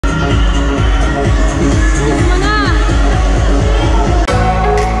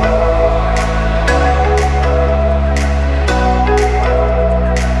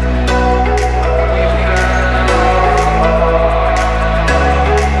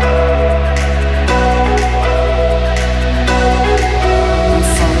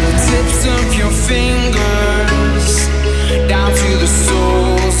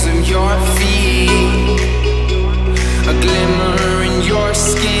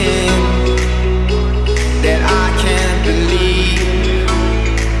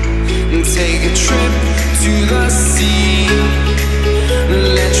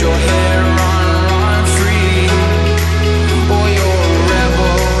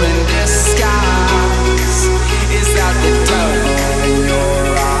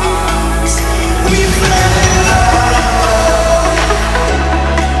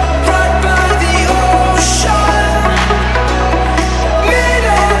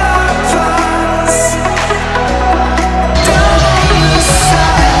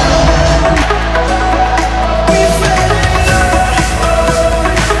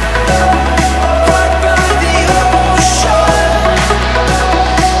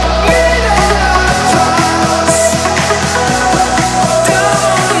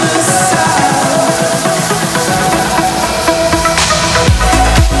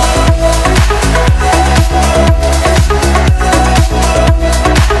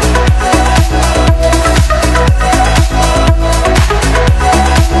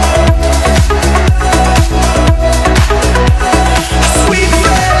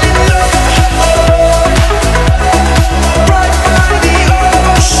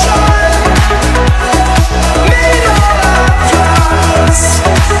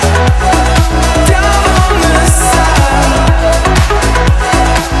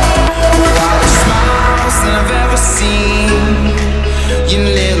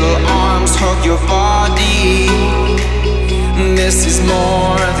of your body. This is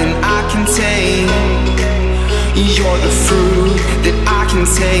more than I can take. You're the fruit that I can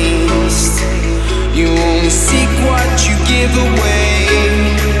taste. You only seek what you give away.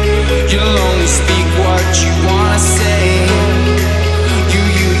 You'll only speak what you wanna say.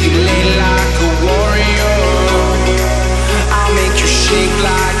 You lay like a warrior. I'll make you shake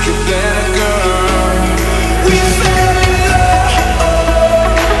like a better girl. We fell in love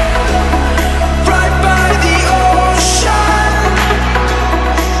right by the ocean.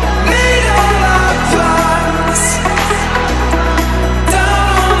 Made all our plans down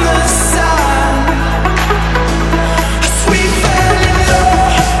on the sand. We fell in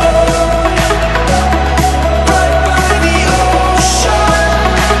love right by the ocean.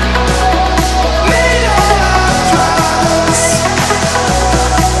 Made all our plans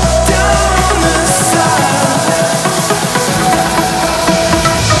down on the sand.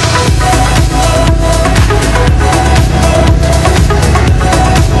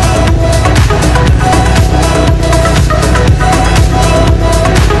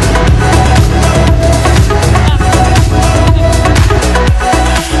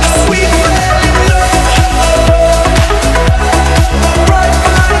 We fell in love right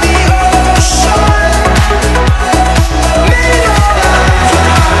by the ocean. Made all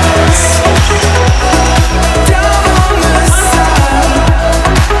our plans down on the sand.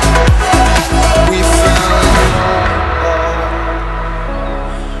 We fell in love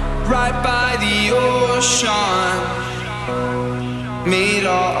right by the ocean. Made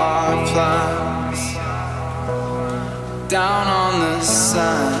all our plans down on the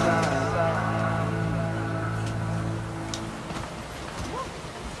sand.